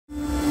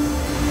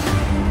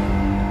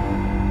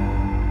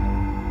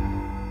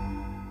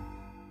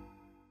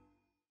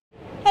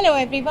Hello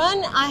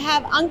everyone, I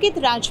have Ankit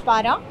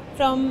Rajpara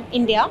from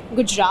India,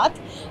 Gujarat.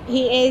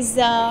 He is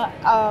a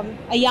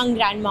young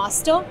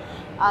grandmaster,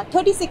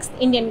 36th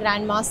Indian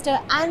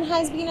grandmaster, and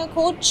has been a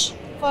coach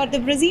for the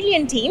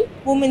Brazilian team,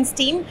 women's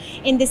team,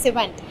 in this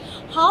event.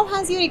 How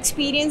has your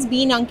experience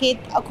been,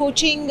 Ankit,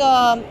 coaching?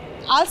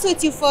 Also,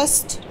 it's your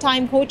first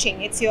time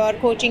coaching, it's your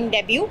coaching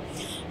debut.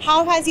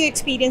 How has your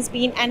experience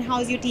been and how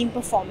is your team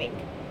performing?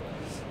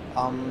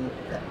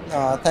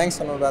 Thanks,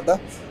 Anuradha.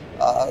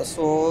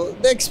 So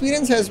the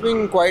experience has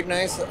been quite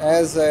nice.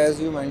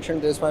 As you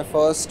mentioned, this is my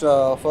first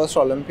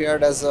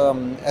Olympiad as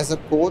a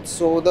coach.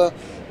 So the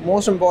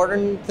most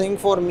important thing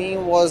for me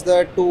was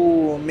that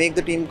to make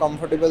the team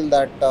comfortable.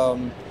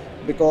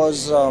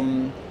 Because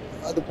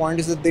the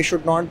point is that they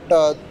should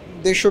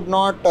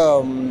not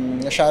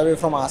shy away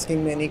from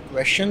asking me any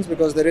questions,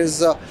 because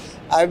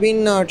I've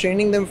been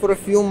training them for a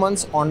few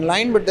months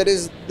online, but there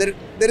is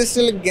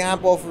still a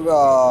gap of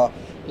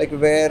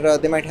where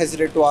they might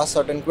hesitate to ask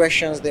certain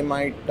questions. They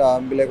might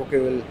be like,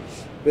 okay,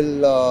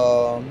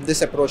 will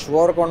this approach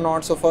work or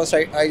not? So first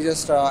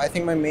I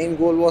think my main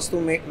goal was to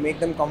make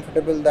them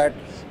comfortable that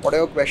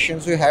whatever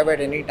questions you have at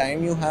any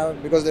time you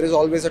have, because there is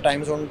always a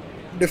time zone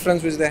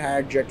difference which they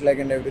had, jet lag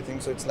and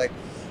everything. So it's like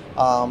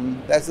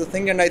that's the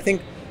thing. And I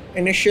think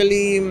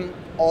initially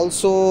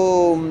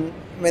also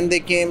when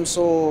they came,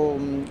 so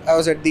I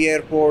was at the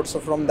airport, so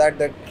from that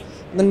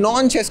the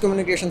non-chess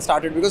communication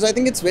started, because I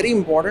think it's very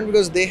important,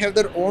 because they have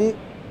their own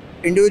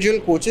individual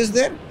coaches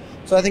there.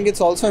 So I think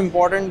it's also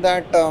important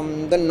that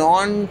the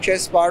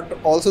non-chess part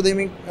also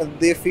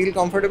they feel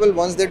comfortable.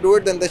 Once they do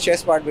it, then the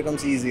chess part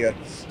becomes easier.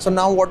 So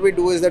now what we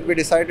do is that we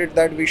decided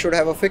that we should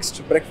have a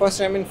fixed breakfast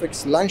timing,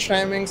 fixed lunch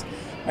timings,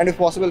 and if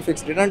possible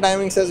fixed dinner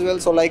timings as well.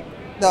 So like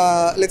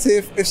let's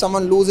say if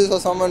someone loses or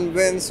someone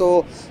wins,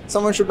 so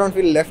someone should not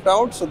feel left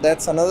out. So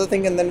that's another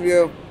thing. And then we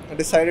have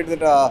decided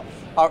that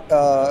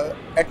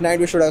at night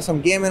we should have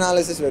some game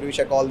analysis where we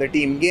check all the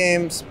team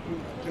games,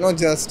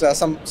 just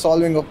some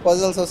solving of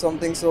puzzles or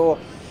something. So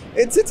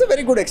it's a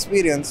very good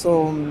experience.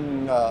 So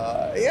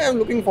yeah, I'm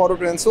looking forward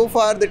to it. And so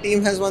far the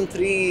team has won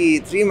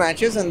three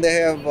matches, and they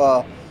have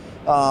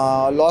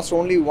lost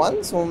only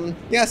one. So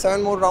yeah,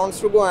 7 more rounds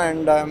to go,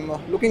 and I'm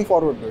looking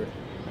forward to it.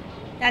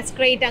 That's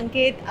great,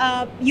 Ankit.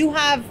 You're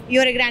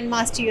a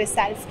grandmaster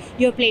yourself.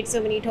 You've played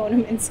so many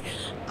tournaments.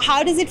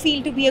 How does it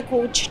feel to be a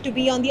coach, to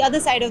be on the other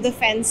side of the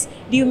fence?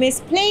 Do you miss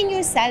playing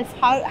yourself?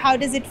 How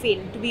does it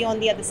feel to be on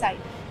the other side?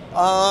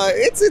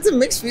 It's a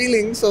mixed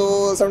feeling.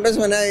 So sometimes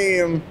when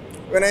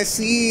I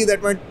see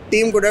that my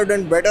team could have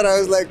done better, I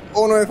was like,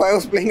 oh no, if I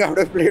was playing, I would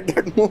have played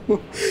that move.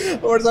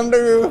 But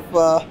sometimes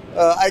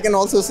I can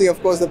also see,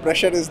 of course, the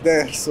pressure is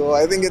there. So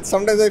I think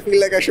sometimes I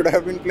feel like I should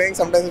have been playing.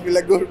 Sometimes I feel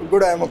like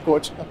good I am a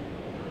coach.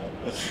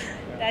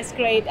 That's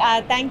great.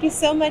 Thank you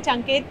so much,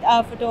 Ankit,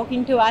 for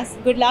talking to us.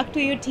 Good luck to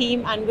your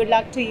team and good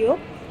luck to you.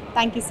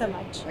 Thank you so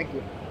much. Thank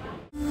you.